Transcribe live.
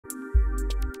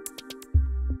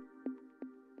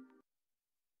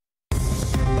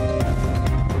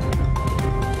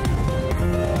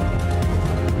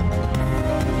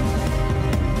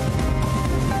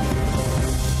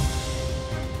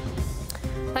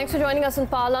Thanks for joining us in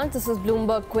Power Lunch. This is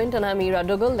Bloomberg Quint and I'm Ira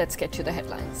Dugal. Let's get you the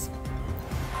headlines.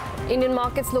 Indian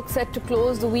markets look set to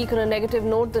close the week on a negative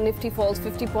note. The Nifty falls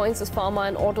 50 points as pharma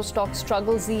and auto stocks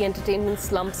struggle. Zee Entertainment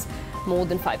slumps more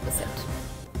than 5%.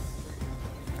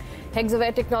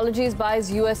 Hexaware Technologies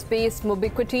buys US-based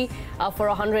Mobiquity for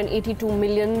 $182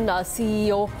 million.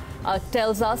 CEO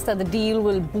tells us that the deal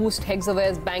will boost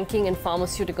Hexaware's banking and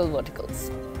pharmaceutical verticals.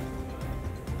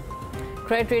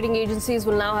 Credit rating agencies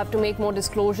will now have to make more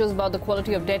disclosures about the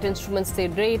quality of debt instruments they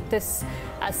rate. This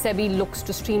as SEBI looks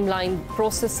to streamline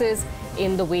processes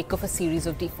in the wake of a series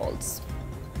of defaults.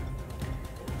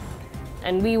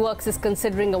 And WeWork is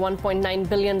considering a $1.9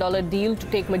 billion deal to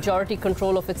take majority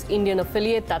control of its Indian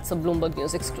affiliate. That's a Bloomberg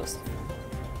News exclusive.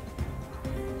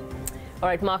 All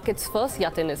right, markets first.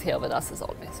 Yatin is here with us as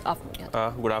always. Afternoon,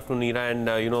 Yatin. Good afternoon, Ira.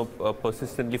 And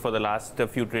persistently for the last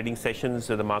few trading sessions,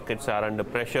 the markets are under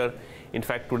pressure. In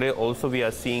fact, today also we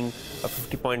are seeing a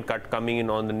 50-point cut coming in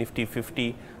on the Nifty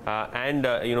 50.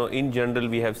 In general,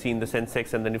 we have seen the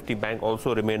Sensex and the Nifty Bank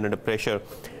also remain under pressure.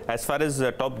 As far as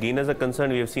top gainers are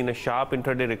concerned, we have seen a sharp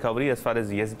intraday recovery. As far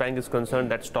as Yes Bank is concerned,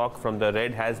 that stock from the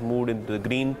red has moved into the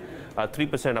green,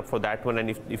 3% up for that one.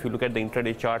 And if you look at the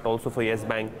intraday chart also for Yes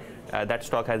Bank, that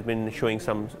stock has been showing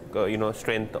some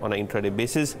strength on an intraday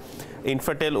basis.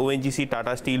 Infratel, ONGC,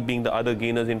 Tata Steel being the other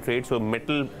gainers in trade. So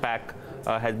metal pack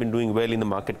has been doing well in the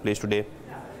marketplace today.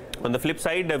 On the flip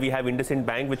side, we have IndusInd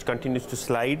Bank, which continues to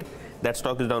slide. That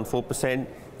stock is down 4%.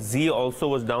 Zee also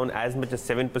was down as much as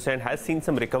 7%, has seen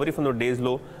some recovery from the day's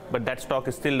low, but that stock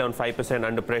is still down 5%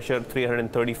 under pressure.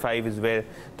 335 is where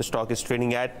the stock is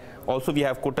trading at. Also, we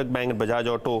have Kotak Bank and Bajaj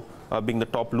Auto being the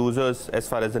top losers as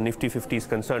far as the Nifty 50 is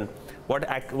concerned.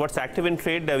 What's active in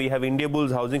trade? We have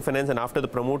Indiabulls, Housing Finance, and after the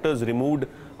promoters removed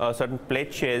certain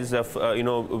pledge shares of,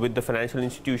 with the financial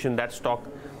institution, that stock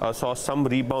saw some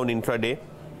rebound intraday.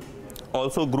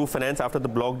 Also, Group Finance after the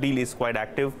block deal is quite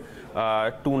active.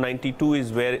 292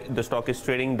 is where the stock is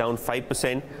trading, down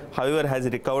 5%. However, has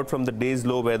recovered from the day's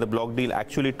low where the block deal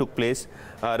actually took place.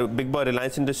 Big Boy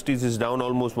Reliance Industries is down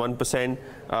almost 1%.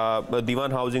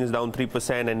 Diwan Housing is down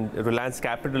 3%, and Reliance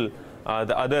Capital,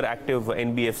 the other active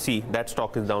NBFC, that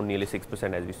stock is down nearly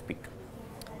 6% as we speak.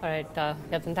 All right,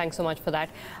 Yatin, thanks so much for that.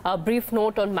 A brief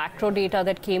note on macro data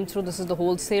that came through. This is the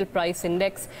wholesale price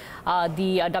index.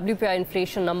 The WPI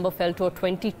inflation number fell to a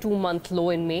 22-month low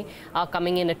in May,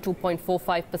 coming in at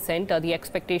 2.45%. The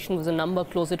expectation was a number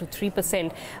closer to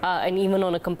 3%. And even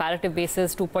on a comparative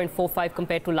basis, 2.45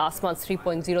 compared to last month's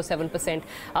 3.07%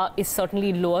 is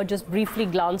certainly lower. Just briefly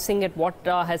glancing at what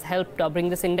has helped bring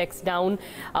this index down.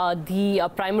 The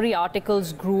primary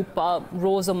articles group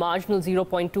rose a marginal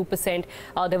 0.2%.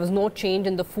 There was no change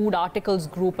in the food articles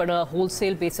group on a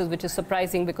wholesale basis, which is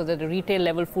surprising because at the retail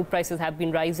level, food prices have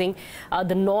been rising.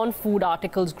 The non-food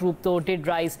articles group, though, did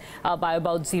rise by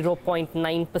about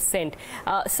 0.9%.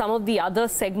 Some of the other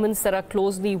segments that are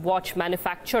closely watched,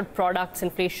 manufactured products,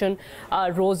 inflation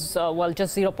rose,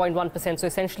 just 0.1%. So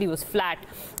essentially was flat,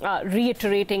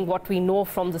 reiterating what we know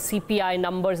from the CPI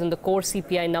numbers and the core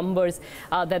CPI numbers,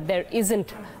 that there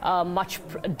isn't much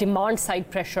demand side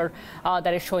pressure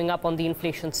that is showing up on the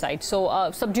inflation side. So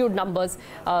subdued numbers,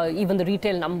 even the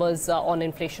retail numbers on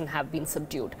inflation have been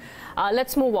subdued.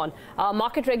 Let's move on.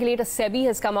 Market regulator SEBI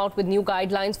has come out with new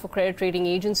guidelines for credit rating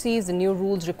agencies. The new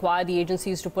rules require the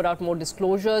agencies to put out more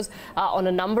disclosures on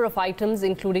a number of items,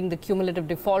 including the cumulative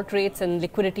default rates and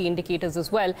liquidity indicators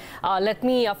as well. Let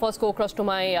me first go across to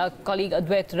my colleague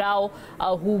Advait Rao,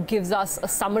 who gives us a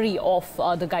summary of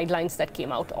the guidelines that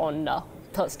came out on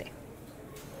Thursday.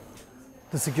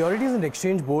 The Securities and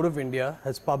Exchange Board of India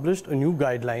has published a new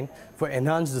guideline for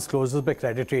enhanced disclosures by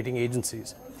credit rating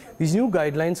agencies. These new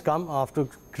guidelines come after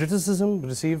criticism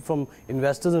received from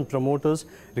investors and promoters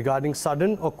regarding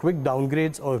sudden or quick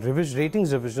downgrades or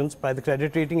ratings revisions by the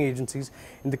credit rating agencies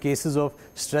in the cases of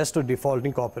stressed or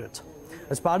defaulting corporates.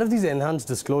 As part of these enhanced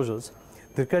disclosures,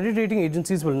 the credit rating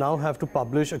agencies will now have to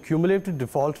publish a cumulative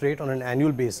default rate on an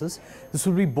annual basis. This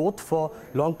will be both for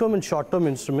long-term and short-term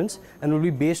instruments and will be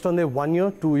based on their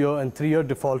 1-year, 2-year and 3-year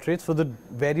default rates for the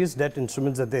various debt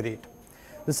instruments that they rate.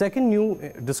 The second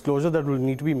new disclosure that will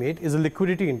need to be made is a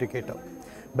liquidity indicator.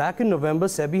 Back in November,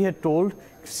 SEBI had told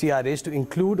CRAs to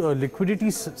include a liquidity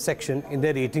section in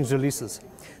their ratings releases.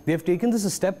 They have taken this a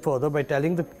step further by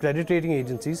telling the credit rating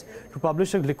agencies to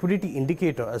publish a liquidity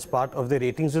indicator as part of their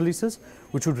ratings releases,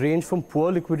 which would range from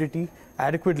poor liquidity,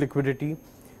 adequate liquidity,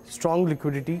 strong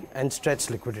liquidity, and stretched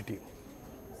liquidity.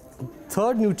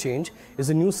 Third new change is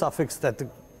a new suffix that the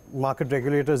market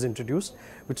regulators introduced,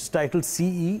 which is titled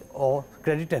CE or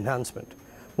credit enhancement.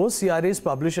 Most CRAs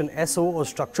publish an SO or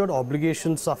structured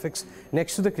obligation suffix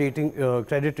next to the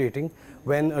credit rating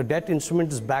when a debt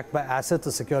instrument is backed by assets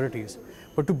or securities.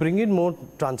 But to bring in more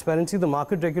transparency, the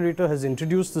market regulator has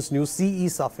introduced this new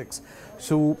CE suffix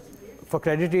for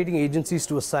credit rating agencies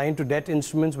to assign to debt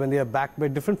instruments when they are backed by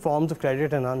different forms of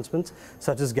credit enhancements,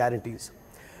 such as guarantees.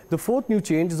 The fourth new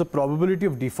change is the probability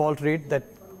of default rate that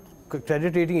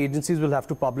credit rating agencies will have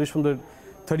to publish from the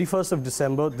 31st of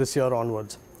December this year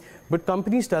onwards. But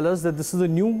companies tell us that this is a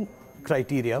new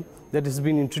criteria that has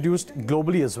been introduced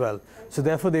globally as well. So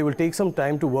therefore, they will take some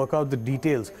time to work out the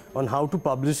details on how to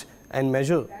publish and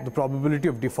measure the probability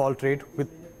of default rate with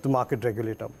the market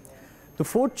regulator. The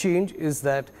fourth change is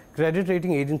that credit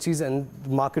rating agencies and the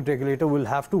market regulator will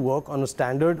have to work on a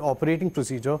standard operating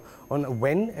procedure on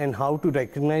when and how to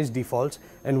recognize defaults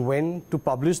and when to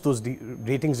publish those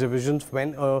ratings revisions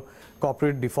when a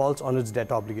corporate defaults on its debt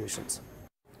obligations.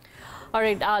 All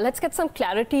right, let's get some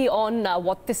clarity on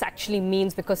what this actually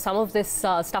means, because some of this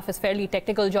stuff is fairly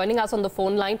technical. Joining us on the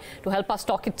phone line to help us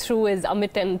talk it through is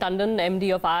Amit Tandon,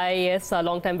 MD of IIS, a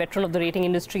long-time veteran of the rating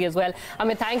industry as well.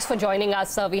 Amit, thanks for joining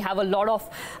us. We have a lot of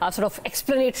sort of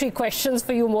explanatory questions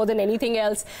for you more than anything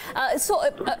else.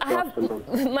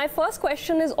 My first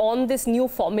question is on this new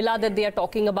formula that they are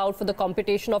talking about for the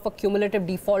computation of a cumulative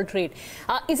default rate.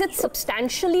 Is it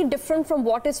substantially different from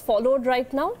what is followed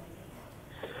right now?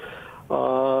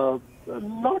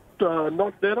 Not.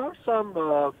 There are some.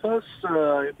 First,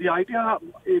 the idea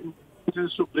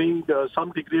is to bring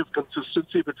some degree of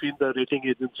consistency between the rating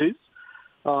agencies.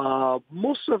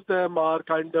 Most of them are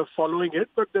kind of following it,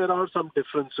 but there are some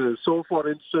differences. So, for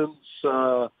instance,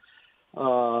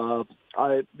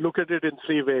 I look at it in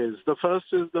three ways. The first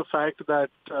is the fact that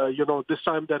this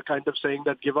time they're kind of saying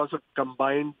that give us a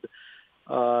combined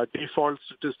default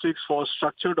statistics for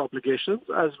structured obligations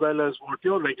as well as what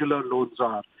your regular loans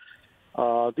are.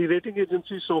 The rating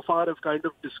agencies so far have kind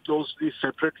of disclosed these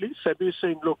separately. SEBI is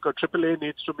saying, look, a AAA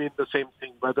needs to mean the same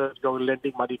thing, whether you're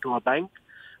lending money to a bank,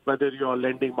 whether you're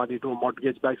lending money to a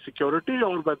mortgage-backed security,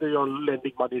 or whether you're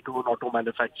lending money to an auto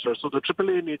manufacturer. So the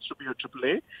AAA needs to be a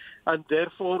AAA, and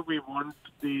therefore we want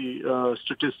the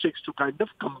statistics to kind of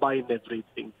combine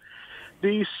everything.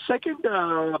 The second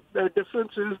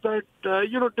difference is that,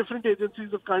 different agencies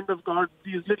have kind of got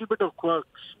these little bit of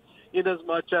quirks, in as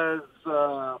much as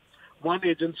one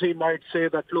agency might say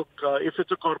that, look, if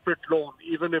it's a corporate loan,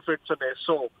 even if it's an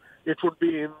SO, it would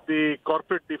be in the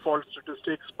corporate default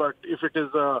statistics, but if it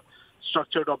is a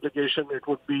structured obligation, it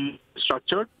would be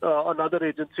structured. Another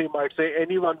agency might say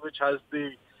anyone which has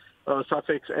the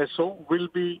suffix SO will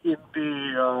be in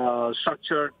the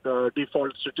structured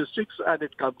default statistics, and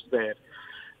it comes there.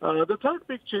 The third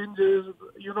big change is,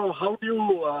 how do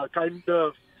you kind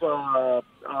of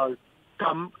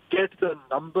get the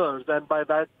numbers? And by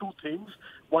that, two things.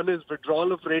 One is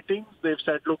withdrawal of ratings. They've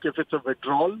said, look, if it's a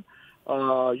withdrawal,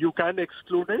 you can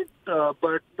exclude it.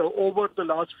 But over the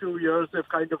last few years, they've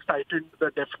kind of tightened the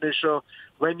definition of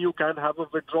when you can have a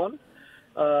withdrawal.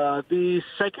 The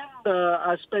second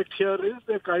aspect here is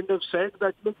they've kind of said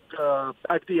that, look,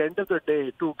 at the end of the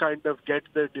day, to kind of get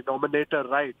the denominator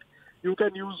right, you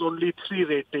can use only 3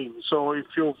 ratings. So if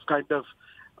you've kind of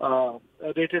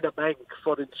rated a bank,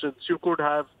 for instance, you could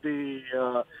have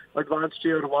the advanced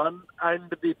tier 1 and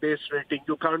the base rating.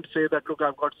 You can't say that, look,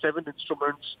 I've got 7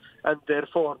 instruments and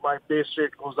therefore my base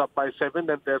rate goes up by 7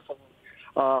 and therefore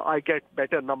I get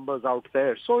better numbers out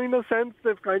there. So in a sense,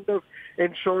 they've kind of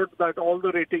ensured that all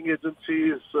the rating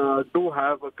agencies do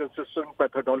have a consistent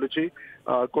methodology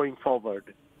going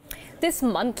forward. This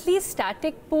monthly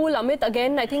static pool, Amit,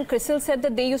 again, I think CRISIL said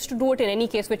that they used to do it in any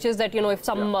case, which is that, if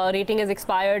some rating is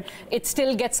expired, it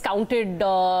still gets counted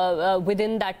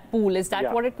within that pool. Is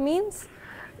that what it means?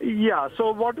 Yeah.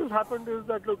 So what has happened is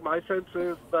that, look, my sense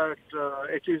is that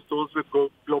at least those with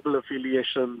global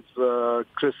affiliations,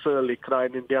 CRISIL, ICRA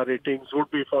and India ratings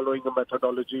would be following a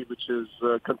methodology which is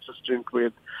consistent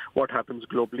with what happens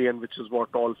globally and which is what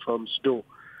all firms do.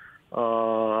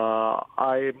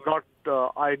 I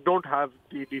don't have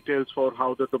the details for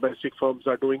how the domestic firms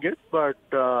are doing it, but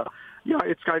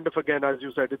it's kind of, again, as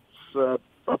you said, it's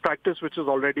a practice which is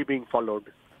already being followed.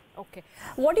 Okay.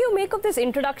 What do you make of this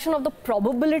introduction of the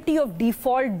probability of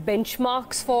default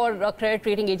benchmarks for credit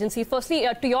rating agencies? Firstly,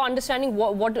 to your understanding,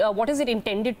 what is it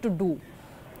intended to do?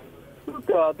 Look,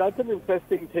 that's an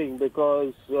interesting thing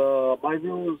because my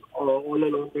view all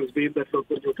along has been that, look,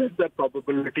 when you get that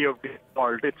probability of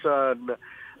default, it's an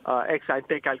ex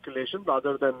ante calculation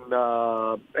rather than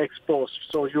ex post.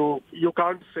 So you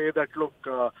can't say that, look,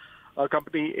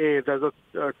 company A, there's a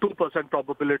 2%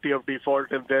 probability of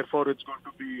default and therefore it's going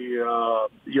to be, a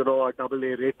AA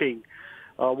rating.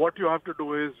 What you have to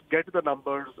do is get the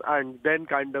numbers and then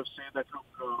kind of say that, look,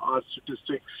 our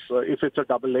statistics, if it's a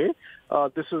AA,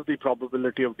 this is the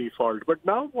probability of default. But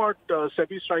now what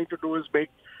SEBI is trying to do is make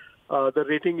the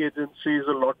rating agencies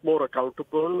a lot more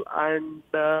accountable. And,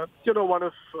 one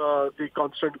of the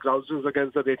constant grouses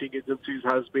against the rating agencies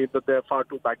has been that they're far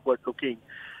too backward looking.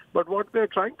 But what they're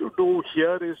trying to do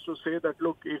here is to say that,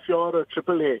 look, if you're a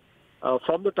AAA,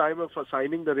 from the time of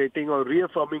assigning the rating or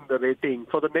reaffirming the rating,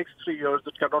 for the next 3 years,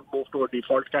 it cannot move to a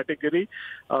default category.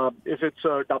 If it's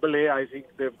a AA, I think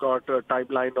they've got a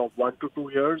timeline of 1 to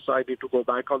 2 years. I need to go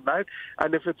back on that.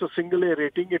 And if it's a single A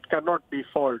rating, it cannot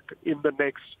default in the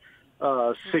next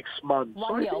 6 months.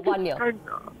 1 year, 1 year.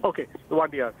 Okay,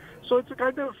 1 year. So it's a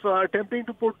kind of attempting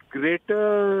to put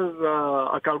greater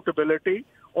accountability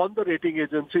on the rating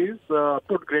agencies,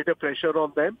 put greater pressure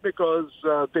on them, because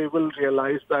they will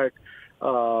realize that,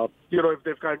 if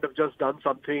they've kind of just done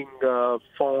something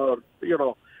gone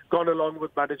along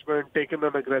with management, taken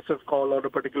an aggressive call on a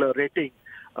particular rating,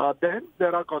 then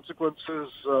there are consequences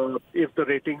if the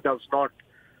rating does not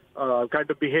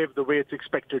kind of behave the way it's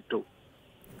expected to.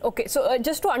 Okay, so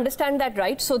just to understand that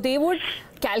right, so they would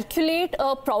calculate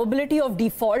a probability of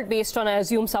default based on, I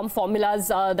assume, some formulas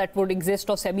that would exist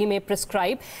or SEBI may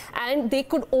prescribe, and they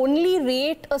could only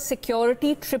rate a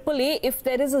security AAA if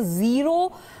there is a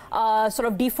zero sort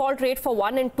of default rate for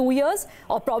 1 and 2 years,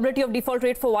 or probability of default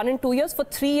rate for 1 and 2 years. For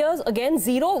 3 years, again,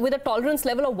 zero with a tolerance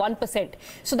level of 1%.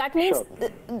 So that means,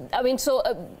 sure.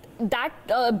 That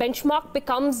benchmark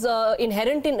becomes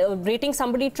inherent in rating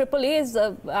somebody AAA is,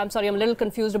 I'm sorry, I'm a little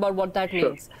confused about what that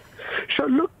means. Sure.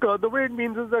 Look, the way it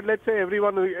means is that, let's say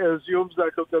everyone assumes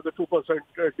that, look, there's a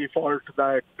 2% default,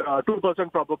 that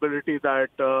 2% probability that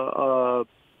a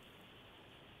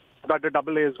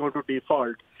AA is going to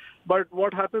default. But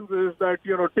what happens is that,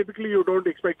 typically you don't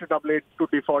expect a AA to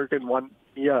default in 1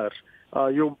 year.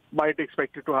 You might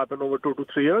expect it to happen over 2 to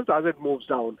 3 years as it moves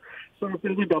down. So if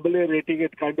there's a AA rating,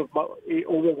 it kind of,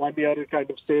 over 1 year, it kind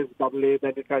of stays AA,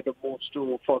 then it kind of moves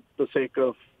to, for the sake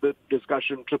of the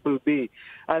discussion, BBB.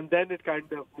 And then it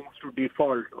kind of moves to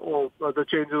default, or the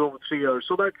changes over 3 years.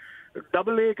 So that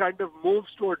AA kind of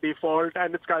moves to a default,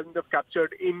 and it's kind of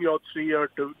captured in your 3-year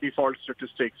default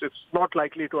statistics. It's not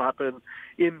likely to happen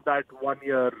in that 1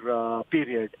 year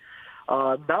period.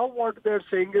 Now what they're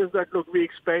saying is that, look, we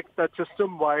expect that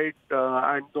system-wide,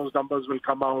 and those numbers will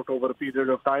come out over a period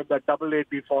of time, that AA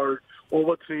default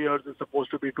over 3 years is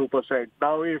supposed to be 2%.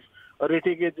 Now, if a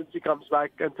rating agency comes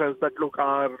back and says that, look,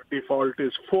 our default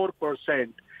is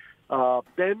 4%,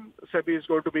 then SEBI is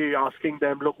going to be asking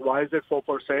them, look, why is it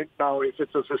 4%? Now, if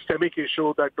it's a systemic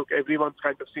issue that, look, everyone's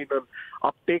kind of seen an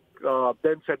uptick,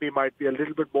 then SEBI might be a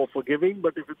little bit more forgiving.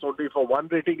 But if it's only for one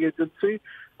rating agency,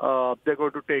 they're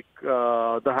going to take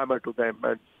the hammer to them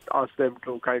and ask them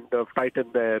to kind of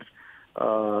tighten their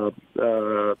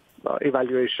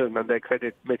evaluation and their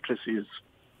credit matrices.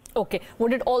 Okay.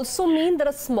 Would it also mean that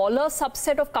a smaller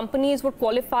subset of companies would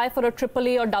qualify for a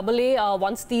AAA or AA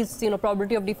once these,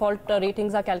 probability of default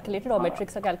ratings are calculated or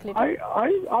metrics are calculated?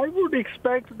 I would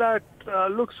expect that,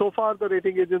 look, so far the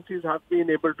rating agencies have been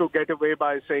able to get away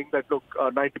by saying that, look,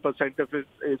 90% of it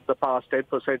is the past,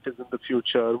 10% is in the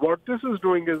future. What this is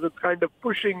doing is it's kind of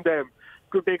pushing them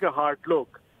to take a hard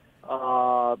look.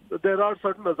 There are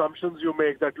certain assumptions you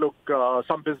make that, look,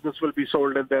 some business will be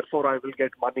sold and therefore I will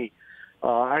get money.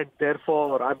 And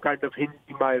therefore, I'm kind of hinging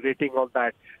my rating on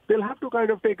that. They'll have to kind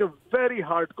of take a very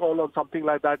hard call on something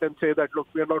like that and say that, look,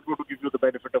 we are not going to give you the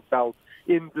benefit of doubt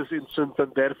in this instance,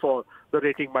 and therefore the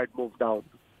rating might move down.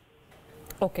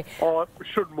 Okay. Or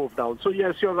should move down. So,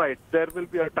 yes, you're right. There will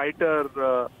be a tighter,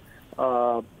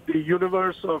 the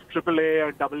universe of AAA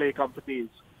and AA companies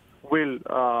will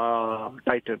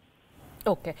tighten.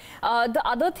 Okay. The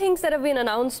other things that have been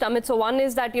announced, Amit, so one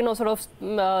is that, sort of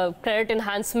credit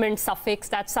enhancement suffix,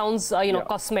 that sounds,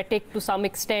 cosmetic to some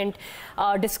extent.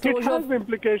 Disclosure. It has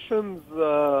implications,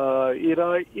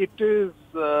 Ira. It is,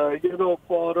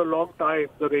 for a long time,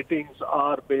 the ratings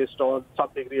are based on some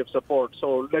degree of support.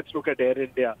 So let's look at Air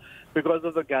India. Because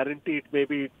of the guarantee, it may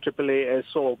be AAA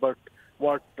SO, but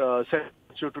what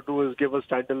you to do is give a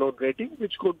standalone rating,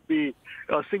 which could be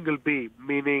a single B,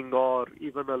 meaning, or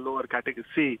even a lower category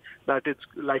C, that it's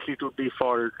likely to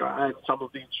default, and some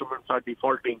of the instruments are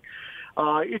defaulting.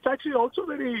 It's actually also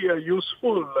very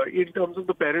useful in terms of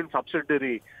the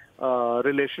parent-subsidiary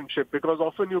relationship, because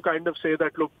often you kind of say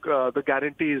that, look, the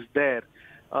guarantee is there.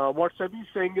 What SEBI is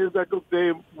saying is that, look,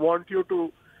 they want you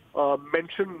to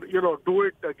mention, do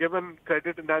it, given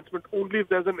credit enhancement only if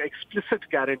there's an explicit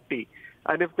guarantee.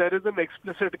 And if there is an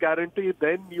explicit guarantee,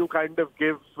 then you kind of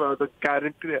give the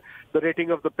guarantee, the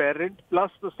rating of the parent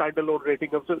plus the standalone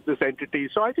rating of this entity.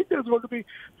 So I think there's going to be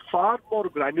far more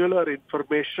granular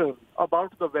information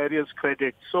about the various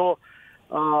credits. So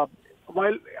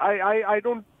while I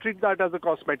don't treat that as a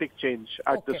cosmetic change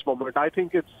at this moment, I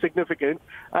think it's significant.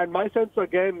 And my sense,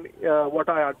 again, what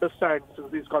I understand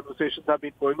since these conversations have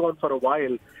been going on for a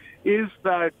while, is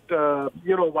that,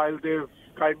 while they've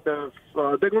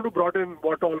they're going to broaden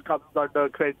what all comes under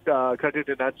credit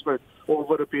enhancement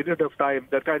over a period of time.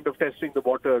 They're kind of testing the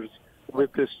waters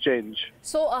with this change.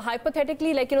 So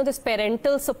hypothetically, this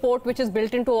parental support, which is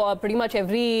built into pretty much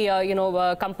every,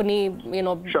 company,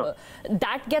 Sure.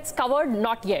 That gets covered?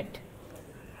 Not yet.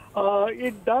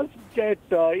 It does get,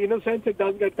 in a sense, it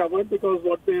does get covered because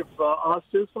what they've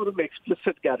asked is for an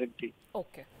explicit guarantee.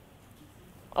 Okay.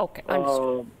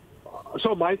 Understood.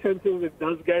 So my sense is it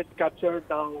does get captured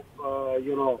now.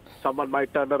 Someone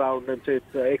might turn around and say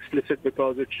it's explicit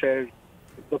because it shares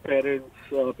the parent's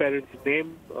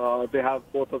name. They have,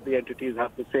 both of the entities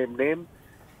have the same name.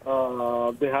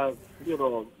 They have,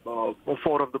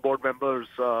 4 of the board members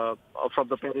from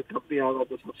the parent company are of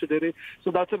the subsidiary.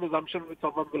 So that's an assumption which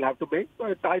someone will have to make.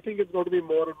 But I think it's going to be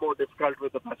more and more difficult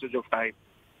with the passage of time.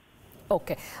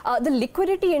 Okay. The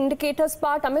liquidity indicators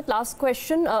part, Amit, last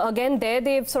question. Again, there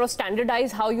they've sort of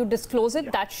standardized how you disclose it.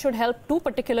 Yeah. That should help too,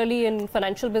 particularly in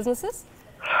financial businesses?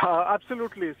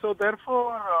 Absolutely. So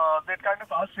therefore, they kind of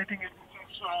asked rating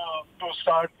agencies to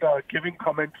start giving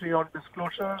commentary on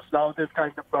disclosures. Now they've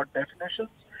kind of got definitions.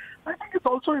 I think it's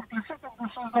also implicit in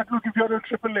this is that, look, if you're a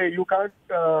AAA, you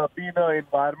can't be in an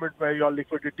environment where your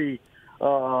liquidity,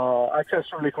 access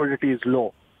to liquidity is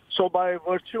low. So by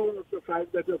virtue of the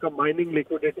fact that you're combining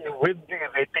liquidity with the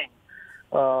rating,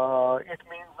 it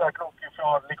means that, look, if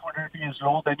your liquidity is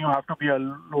low, then you have to be a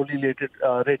lowly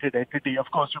rated entity. Of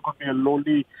course, you could be a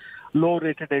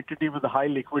low-rated entity with a high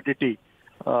liquidity.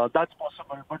 That's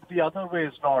possible. But the other way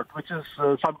is not, which is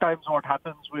sometimes what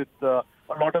happens with a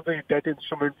lot of the debt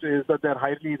instruments is that they're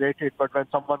highly rated, but when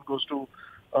someone goes to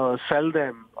sell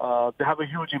them, they have a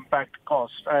huge impact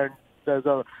cost. And there's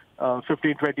a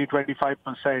 15, 20,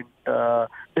 25%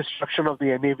 destruction of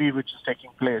the NAV which is taking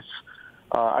place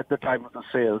at the time of the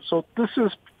sale. So this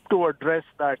is to address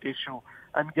that issue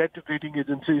and get rating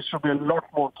agencies to be a lot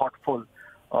more thoughtful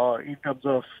in terms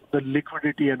of the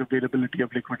liquidity and availability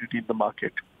of liquidity in the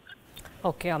market.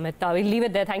 Okay, Amit, we'll leave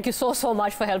it there. Thank you so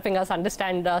much for helping us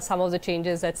understand some of the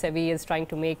changes that SEBI is trying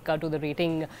to make to the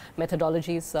rating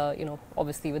methodologies,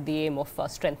 obviously with the aim of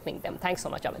strengthening them. Thanks so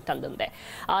much, Amit Tandon there.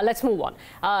 Let's move on.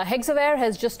 Hexaware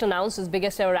has just announced its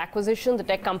biggest ever acquisition. The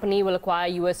tech company will acquire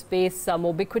US-based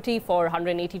Mobiquity for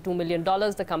 $182 million.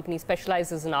 The company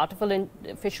specializes in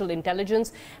artificial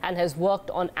intelligence and has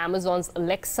worked on Amazon's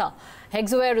Alexa.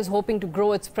 Hexaware is hoping to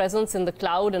grow its presence in the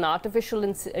cloud and artificial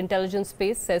intelligence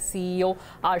space, says CEO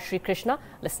R. Sri Krishna.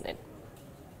 Listen in.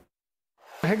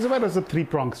 Hexaware has a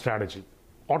three-pronged strategy: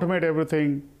 automate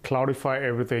everything, cloudify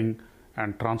everything,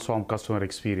 and transform customer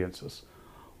experiences.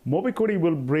 Mobiquity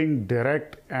will bring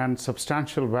direct and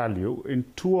substantial value in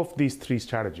 2 of these 3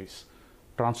 strategies: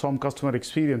 transform customer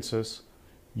experiences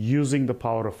using the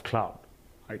power of cloud.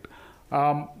 Right?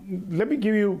 Let me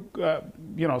give you,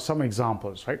 some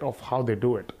examples, right, of how they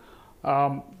do it.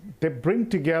 They bring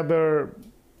together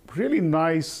really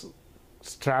nice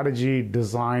strategy,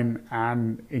 design,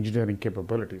 and engineering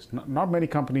capabilities. Not many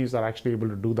companies are actually able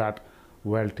to do that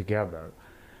well together.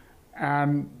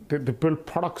 And they build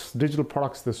products, digital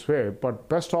products this way, but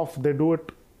best off, they do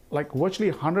it like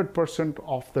virtually 100%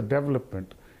 of the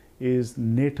development is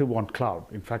native on cloud.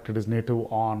 In fact, it is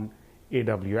native on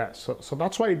AWS. So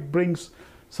that's why it brings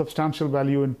substantial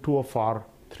value in 2 of our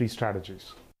 3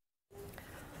 strategies.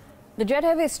 The Jet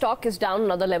Airways stock is down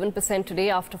another 11% today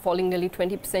after falling nearly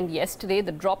 20% yesterday.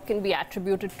 The drop can be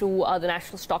attributed to the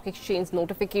National Stock Exchange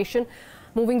notification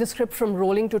moving the script from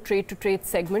rolling to trade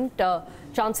segment.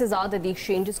 Chances are that the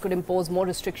exchanges could impose more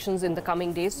restrictions in the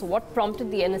coming days. So what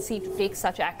prompted the NSE to take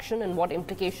such action and what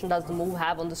implication does the move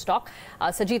have on the stock?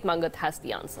 Sajid Mangat has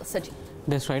the answer. Sajid.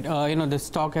 That's right. The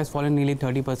stock has fallen nearly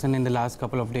 30% in the last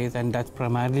couple of days, and that's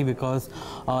primarily because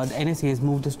the NSE has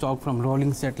moved the stock from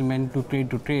rolling settlement to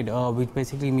trade, which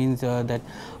basically means that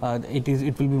it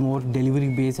will be more delivery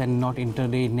based and not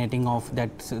intraday netting off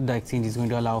that the exchange is going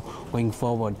to allow going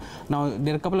forward. Now,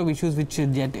 there are a couple of issues which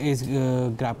Jet is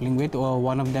grappling with.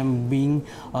 One of them being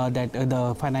that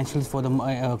the financials for the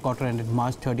quarter ended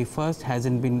March 31st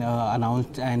hasn't been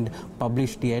announced and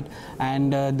published yet,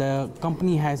 and the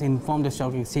company has informed the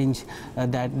stock exchange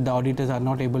that the auditors are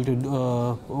not able to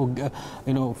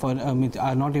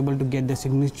are not able to get the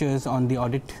signatures on the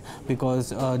audit because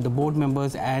the board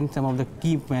members and some of the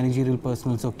key managerial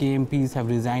personnel, so KMPs, have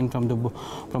resigned from the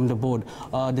board.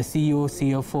 The CEO,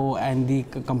 CFO and the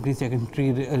company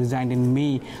secretary resigned in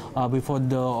May before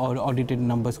the audited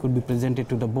numbers could be presented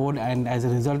to the board, and as a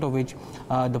result of which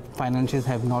the financials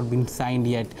have not been signed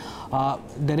yet.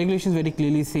 The regulations very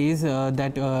clearly says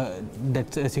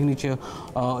that signature,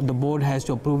 the board has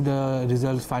to approve the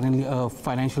results,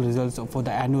 financial results for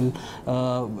the annual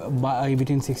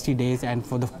within 60 days and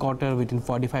for the quarter within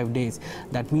 45 days.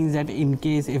 That means that in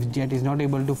case if Jet is not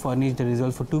able to furnish the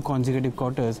results for 2 consecutive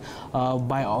quarters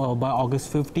by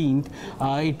August 15th,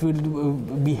 it will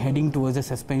be heading towards a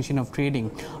suspension of trading.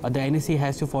 The NSE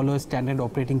has to follow a standard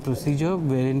operating procedure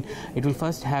wherein it will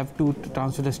first have to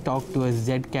transfer the stock to a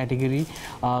Z category,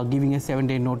 giving a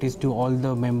 7-day notice to all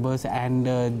the members and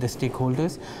the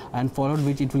stakeholders, and followed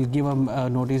which it will give a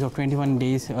notice of 21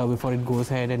 days before it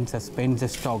goes ahead and suspends the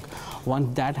stock.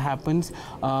 Once that happens,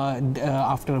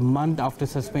 after a month after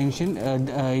suspension,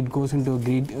 it goes into a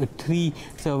grade 3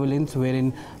 surveillance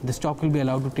wherein the stock will be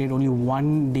allowed to trade only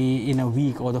 1 day in a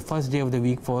week or the first day of the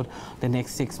week for the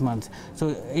next 6 months. So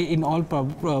in all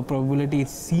probability, it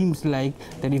seems like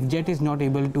that if Jet is not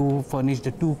able to furnish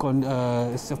the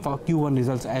Q1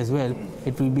 results as well,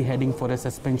 it will be heading for a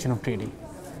suspension of trading.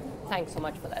 Thanks so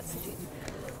much for that, Sujit.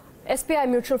 SBI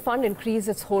Mutual Fund increased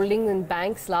its holding in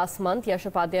banks last month. Yash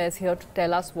Upadhyay is here to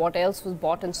tell us what else was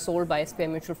bought and sold by SBI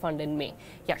Mutual Fund in May.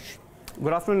 Yash.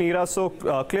 Good afternoon, Neera. So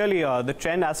clearly the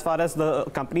trend as far as the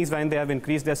companies when they have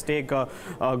increased their stake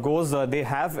goes, they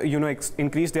have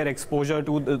increased their exposure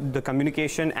to the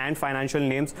communication and financial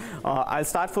names. I'll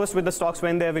start first with the stocks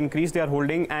when they have increased their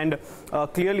holding, and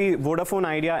clearly Vodafone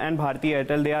Idea and Bharti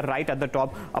Airtel, they are right at the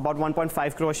top. About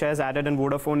 1.5 crore shares added in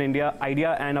Vodafone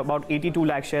Idea and about 82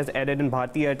 lakh shares added in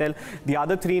Bharti Airtel. The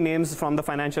other 3 names from the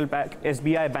financial pack,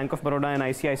 SBI, Bank of Baroda and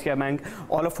ICICI Bank,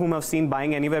 all of whom have seen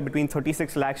buying anywhere between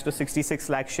 36 lakhs to 66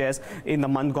 lakh shares in the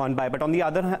month gone by. But on the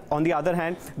other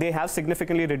hand, they have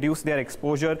significantly reduced their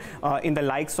exposure in the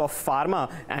likes of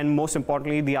pharma and most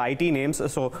importantly the IT names.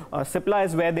 So Cipla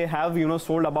is where they have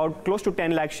sold about close to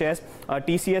 10 lakh shares.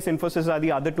 TCS, Infosys are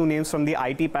the other 2 names from the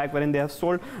IT pack wherein they have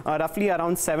sold roughly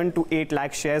around 7 to 8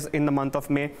 lakh shares in the month of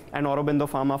May, and Aurobindo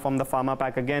Pharma from the pharma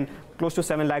pack again close to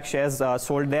 7 lakh shares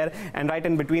sold there, and right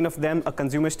in between of them a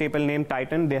consumer staple name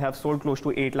Titan, they have sold close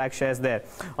to 8 lakh shares there.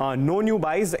 No new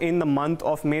buys in the month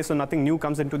of May, so nothing new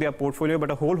comes into their portfolio,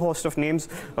 but a whole host of names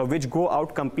which go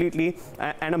out completely,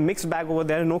 and a mixed bag over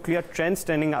there. No clear trend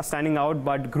standing out,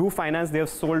 but Group Finance, they have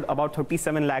sold about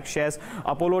 37 lakh shares.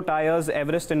 Apollo Tyres,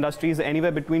 Everest Industries,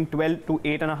 anywhere between 12 to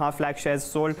 8.5 lakh shares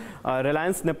sold.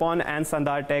 Reliance Nippon and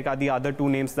Sandhar Tech are the other 2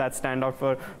 names that stand out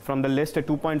from the list.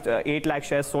 2.8 lakh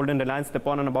shares sold in Reliance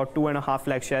Nippon and about 2.5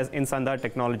 lakh shares in Sandhar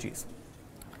Technologies.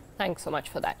 Thanks so much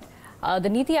for that. The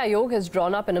Niti Aayog has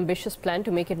drawn up an ambitious plan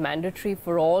to make it mandatory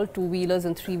for all 2-wheelers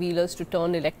and 3-wheelers to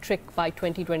turn electric by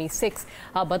 2026.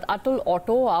 But Atul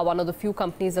Auto, one of the few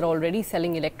companies that are already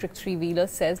selling electric 3-wheelers,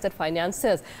 says that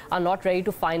financiers are not ready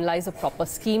to finalize a proper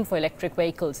scheme for electric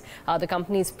vehicles. The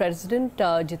company's president,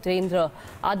 Jitendra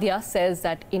Adya, says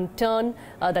that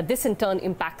this in turn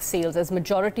impacts sales, as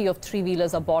majority of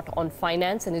 3-wheelers are bought on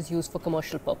finance and is used for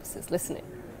commercial purposes. Listen in.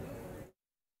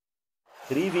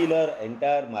 3-wheeler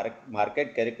entire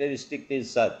market characteristic is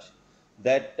such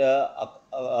that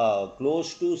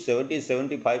close to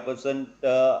 70-75%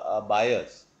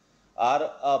 buyers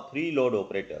are free-load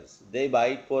operators. They buy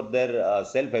it for their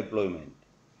self-employment,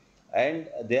 and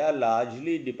they are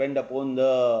largely depend upon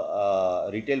the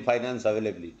retail finance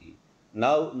availability.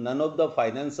 Now, none of the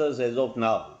financiers as of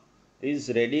now is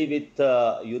ready with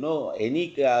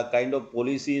any kind of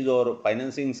policies or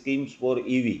financing schemes for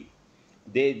EV.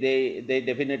 They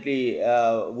definitely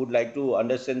would like to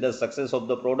understand the success of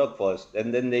the product first,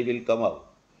 and then they will come out.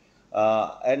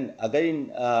 And again,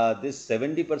 this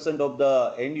 70% of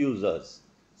the end users,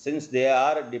 since they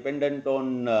are dependent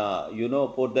on,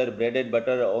 for their bread and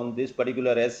butter on this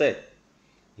particular asset,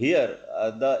 here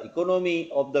the economy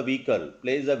of the vehicle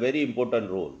plays a very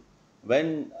important role.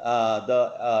 When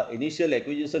the initial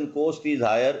acquisition cost is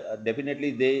higher,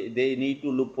 definitely they need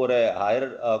to look for a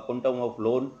higher quantum of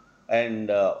loan,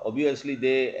 and obviously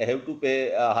they have to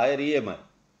pay a higher EMI.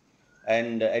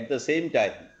 And at the same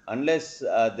time, unless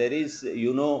there is,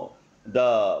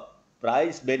 the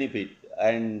price benefit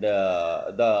and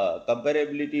the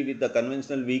comparability with the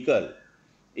conventional vehicle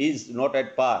is not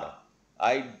at par.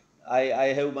 I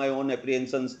have my own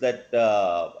apprehensions that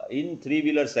in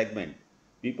three-wheeler segment,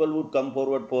 people would come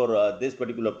forward for this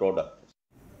particular product.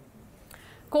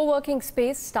 Co-working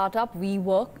space startup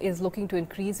WeWork is looking to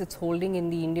increase its holding in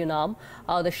the Indian arm.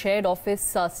 The shared office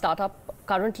startup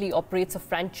currently operates a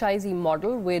franchisee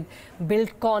model with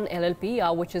Buildcon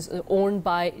LLP, which is owned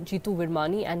by Jitu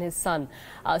Virmani and his son.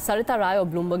 Sarita Rai of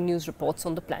Bloomberg News reports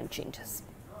on the planned changes.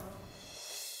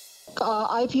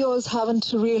 IPOs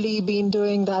haven't really been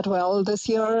doing that well this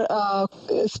year,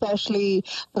 especially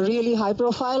really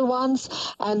high-profile ones.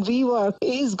 And WeWork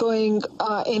is going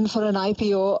in for an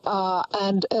IPO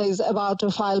and is about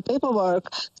to file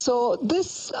paperwork. So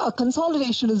this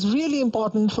consolidation is really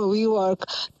important for WeWork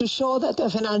to show that their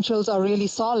financials are really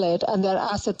solid and their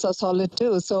assets are solid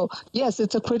too. So yes,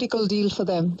 it's a critical deal for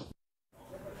them.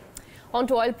 On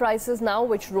to oil prices now,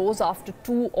 which rose after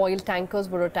 2 oil tankers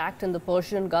were attacked in the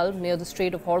Persian Gulf near the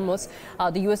Strait of Hormuz.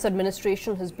 The U.S.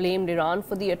 administration has blamed Iran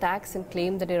for the attacks and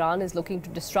claimed that Iran is looking to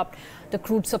disrupt the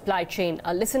crude supply chain.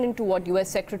 Listening to what U.S.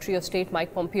 Secretary of State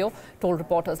Mike Pompeo told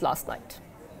reporters last night.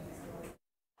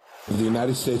 The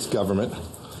United States government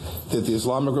that the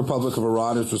Islamic Republic of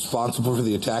Iran is responsible for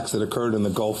the attacks that occurred in the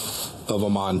Gulf of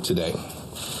Oman today.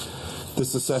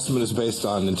 This assessment is based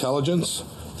on intelligence,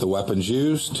 the weapons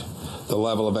used, the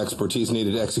level of expertise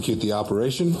needed to execute the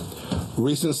operation,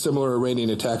 recent similar Iranian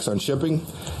attacks on shipping,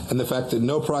 and the fact that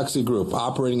no proxy group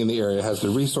operating in the area has the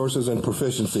resources and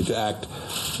proficiency to act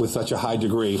with such a high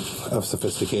degree of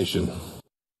sophistication.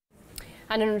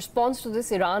 And in response to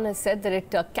this, Iran has said that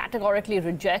it categorically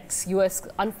rejects U.S.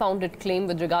 unfounded claim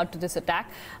with regard to this attack.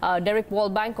 Derek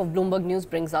Wallbank of Bloomberg News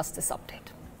brings us this update.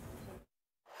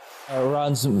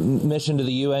 Iran's mission to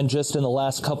the UN just in the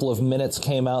last couple of minutes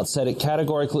came out, said it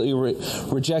categorically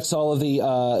rejects all of the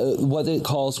what it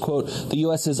calls, quote, the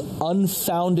U.S.'s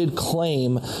unfounded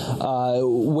claim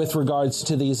with regards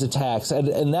to these attacks.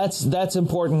 And that's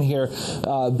important here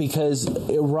because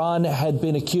Iran had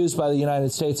been accused by the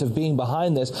United States of being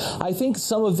behind this. I think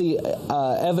some of the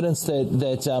evidence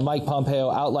that Mike Pompeo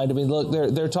outlined, I mean, look,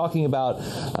 they're talking about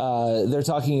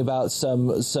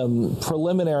some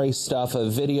preliminary stuff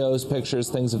of videos, pictures,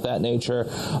 things of that nature.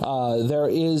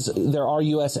 There are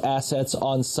U.S. assets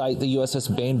on site. The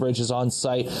USS Bainbridge is on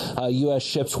site. U.S.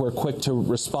 ships were quick to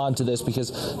respond to this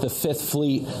because the Fifth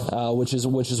Fleet, which is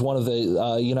one of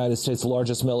the United States'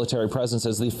 largest military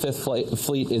presences, the Fifth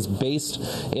Fleet is based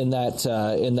in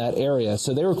that area.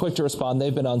 So they were quick to respond.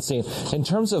 They've been on scene. In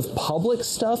terms of public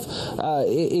stuff,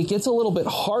 it gets a little bit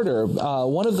harder.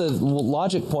 One of the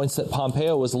logic points that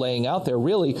Pompeo was laying out there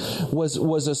really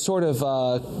was a sort of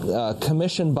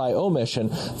commission by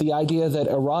omission, the idea that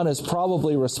Iran is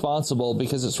probably responsible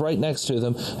because it's right next to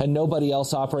them and nobody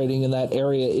else operating in that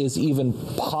area is even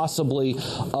possibly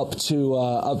up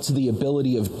to the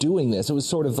ability of doing this. It was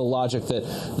sort of the logic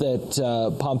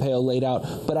that Pompeo laid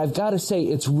out. But I've got to say,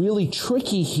 it's really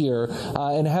tricky here,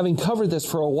 and having covered this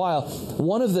for a while,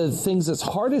 one of the things that's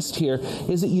hardest here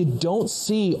is that you don't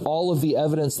see all of the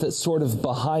evidence that's sort of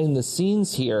behind the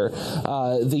scenes here.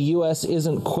 The U.S.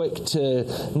 isn't quick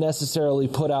to necessarily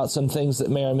put out some things that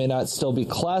may or may not still be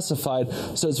classified.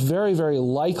 So it's very, very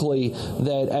likely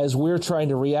that as we're trying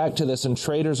to react to this and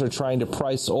traders are trying to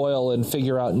price oil and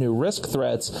figure out new risk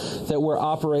threats, that we're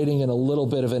operating in a little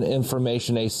bit of an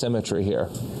information asymmetry here.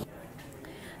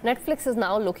 Netflix is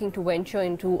now looking to venture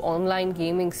into online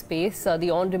gaming space. The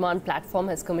on-demand platform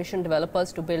has commissioned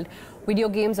developers to build video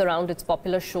games around its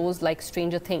popular shows like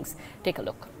Stranger Things. Take a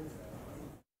look.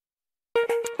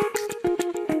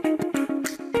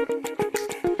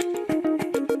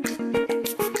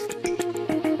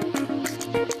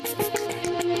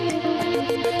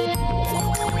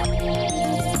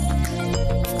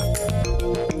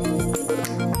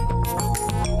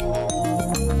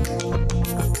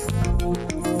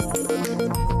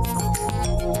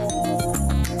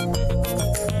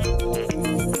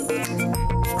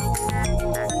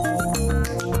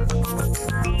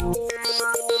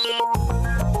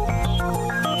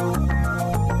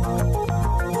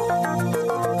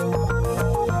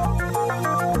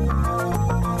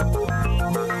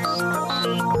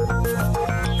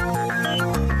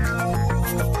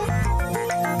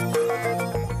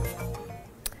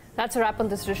 That's a wrap on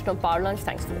this edition of Power Lunch.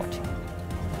 Thanks for watching.